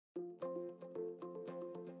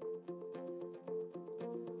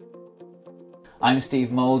I'm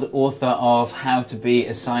Steve Mould, author of How to Be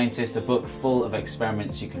a Scientist, a book full of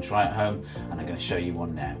experiments you can try at home, and I'm going to show you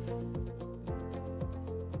one now.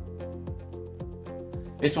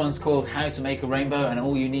 This one's called How to Make a Rainbow, and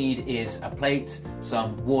all you need is a plate,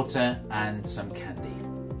 some water and some candy.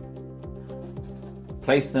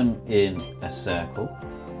 Place them in a circle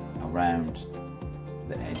around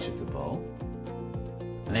the edge of the bowl,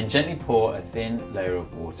 and then gently pour a thin layer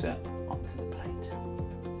of water onto the plate.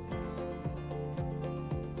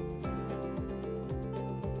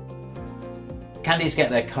 Candies get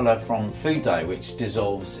their colour from food dye, which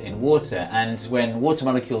dissolves in water, and when water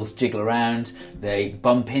molecules jiggle around, they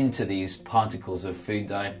bump into these particles of food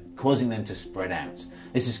dye, causing them to spread out.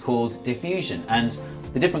 This is called diffusion, and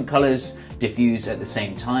the different colours diffuse at the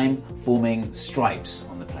same time, forming stripes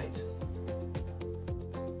on the plate.